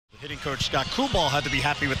Hitting coach Scott Coolbaugh had to be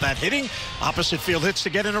happy with that hitting. Opposite field hits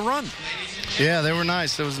to get in a run. Yeah, they were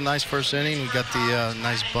nice. It was a nice first inning. We got the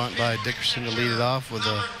nice bunt by Dickerson to lead it off with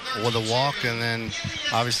a walk, and then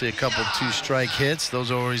obviously a couple 2-strike hits.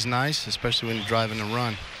 Those are always nice, especially when you're driving a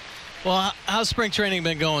run. Well, how's spring training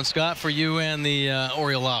been going, Scott, for you and the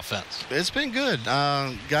Oriole offense? It's been good.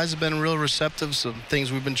 Guys have been real receptive. Some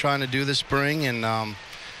things we've been trying to do this spring, and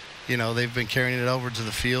you know, they've been carrying it over to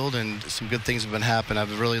the field, and some good things have been happening.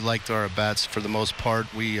 I've really liked our at-bats for the most part.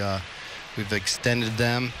 We've extended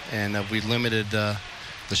them, and we limited the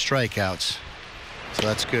strikeouts, so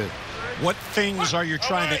that's good. What things are you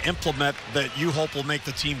trying to implement that you hope will make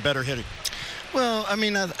the team better hitting? Well, I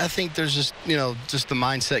mean, I think there's just, you know, just the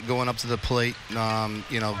mindset going up to the plate, you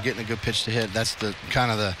know, getting a good pitch to hit. That's the kind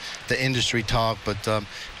of the industry talk. But,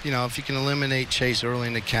 you know, if you can eliminate chase early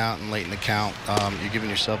in the count and late in the count, you're giving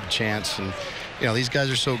yourself a chance. And, you know, these guys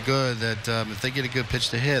are so good that if they get a good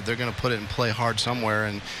pitch to hit, they're going to put it in play hard somewhere.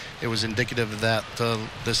 And it was indicative of that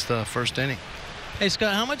this first inning. Hey,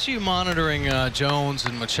 Scott, how much are you monitoring Jones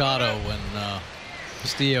and Machado and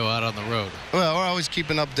Castillo out on the road? Well, we're always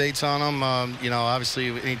keeping updates on them. You know, obviously,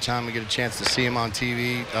 anytime we get a chance to see them on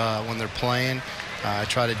TV when they're playing, I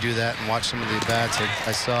try to do that and watch some of the bats.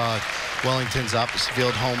 I saw Wellington's opposite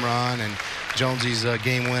field home run and Jonesy's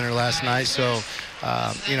game winner last night. So,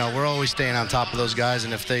 you know, we're always staying on top of those guys,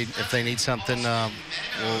 and if they need something,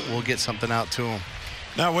 we'll get something out to them.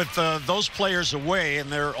 Now, with those players away,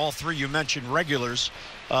 and they're all three you mentioned regulars,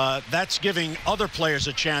 that's giving other players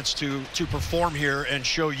a chance to perform here and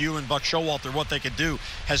show you and Buck Showalter what they could do.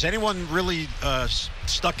 Has anyone really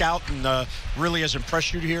stuck out and really has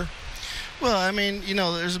impressed you here? Well, I mean, you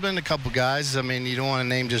know, there's been a couple guys. I mean, you don't want to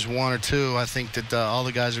name just one or two. I think that all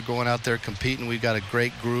the guys are going out there competing. We've got a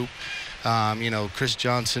great group. You know, Chris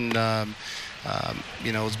Johnson,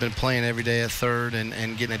 you know, has been playing every day at third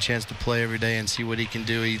and getting a chance to play every day and see what he can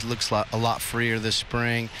do. He looks a lot freer this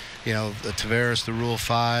spring. You know, the Taveras, the Rule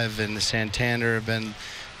 5, and the Santander have been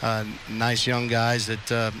nice young guys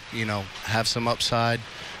that, you know, have some upside.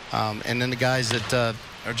 And then the guys that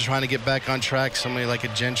are just trying to get back on track, somebody like a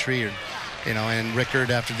Gentry or, you know, and Rickard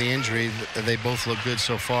after the injury, they both look good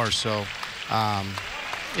so far. So,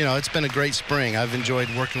 you know, it's been a great spring. I've enjoyed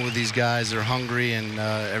working with these guys. They're hungry, and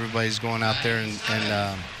everybody's going out there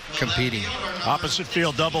and competing. Opposite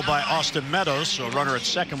field double by Austin Meadows, so runner at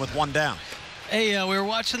second with one down. Hey, we were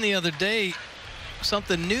watching the other day,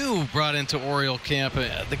 something new brought into Oriole camp,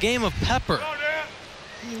 the game of pepper.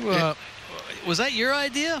 Was that your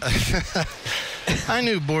idea? I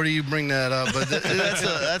knew, Bordy, you'd bring that up, but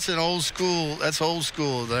that's an old school. That's old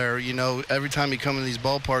school there. You know, every time you come to these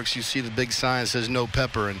ballparks, you see the big sign that says no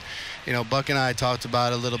pepper. And, you know, Buck and I talked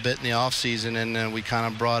about it a little bit in the offseason, and then we kind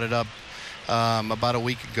of brought it up about a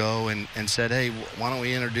week ago and said, hey, why don't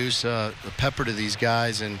we introduce the pepper to these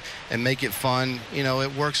guys and make it fun. You know,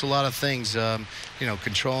 it works a lot of things, you know,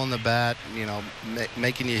 controlling the bat, you know,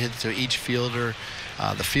 making you hit to each fielder.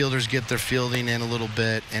 The fielders get their fielding in a little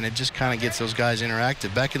bit, and it just kind of gets those guys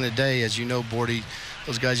interactive. Back in the day, as you know, Bordy,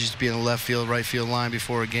 those guys used to be in the left field, right field line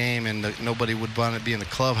before a game, and nobody would want to be in the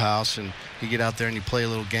clubhouse. And you get out there and you play a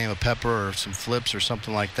little game of pepper or some flips or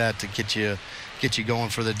something like that to get you going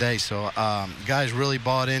for the day. So guys really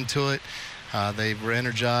bought into it. They were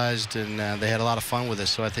energized, and they had a lot of fun with it.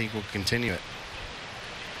 So I think we'll continue it.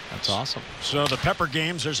 That's awesome. So the pepper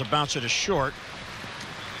games, there's a bouncer to short.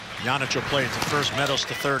 Janich will play it to first, Meadows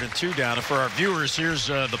to third, and two down. And for our viewers, here's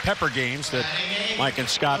the pepper games that Mike and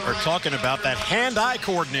Scott are talking about. That hand-eye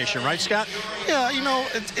coordination, right, Scott? Yeah, you know,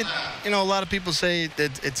 you know, a lot of people say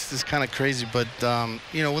that it's just kind of crazy, but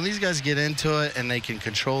you know, when these guys get into it and they can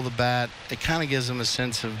control the bat, it kind of gives them a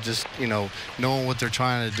sense of just, you know, knowing what they're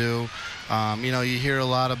trying to do. You know, you hear a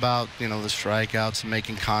lot about, you know, the strikeouts and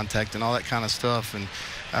making contact and all that kind of stuff,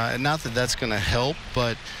 and not that that's going to help,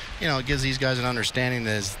 but you know, it gives these guys an understanding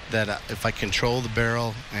that if I control the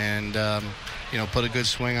barrel and, you know, put a good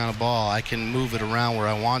swing on a ball, I can move it around where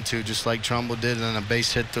I want to, just like Trumbull did, and then a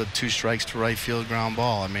base hit to 2 strikes to right field ground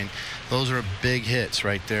ball. I mean, those are big hits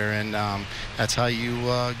right there, and that's how you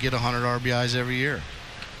get 100 RBIs every year.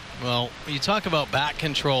 Well, you talk about bat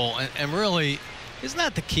control, and really, isn't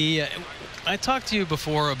that the key? I talked to you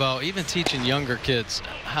before about even teaching younger kids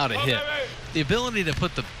how to hit. The ability to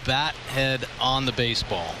put the bat head on the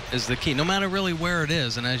baseball is the key, no matter really where it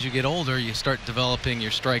is. And as you get older, you start developing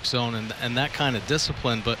your strike zone and that kind of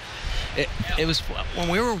discipline. But it was when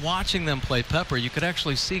we were watching them play pepper, you could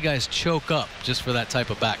actually see guys choke up just for that type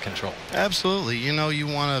of bat control. Absolutely. You know, you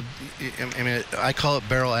want to, I mean, I call it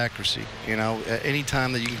barrel accuracy. You know, any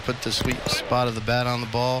time that you can put the sweet spot of the bat on the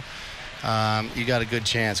ball, you got a good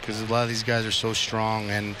chance, because a lot of these guys are so strong,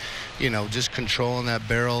 and just controlling that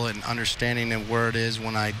barrel and understanding where it is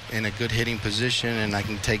when I in a good hitting position and I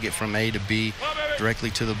can take it from A to B directly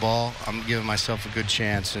to the ball. I'm giving myself a good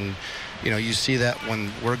chance, and you see that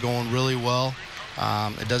when we're going really well.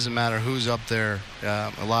 It doesn't matter who's up there.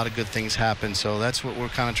 A lot of good things happen. So that's what we're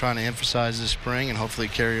kind of trying to emphasize this spring and hopefully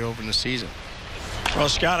carry it over in the season. Well,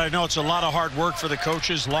 Scott, I know it's a lot of hard work for the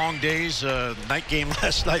coaches, long days, night game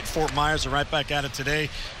last night, Fort Myers, and right back at it today.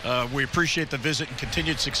 We appreciate the visit and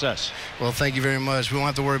continued success. Well, thank you very much. We won't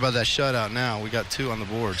have to worry about that shutout now. We got 2 on the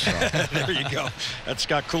board. So. There you go. That's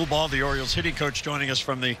Scott Coolbaugh, the Orioles hitting coach, joining us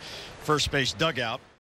from the first base dugout.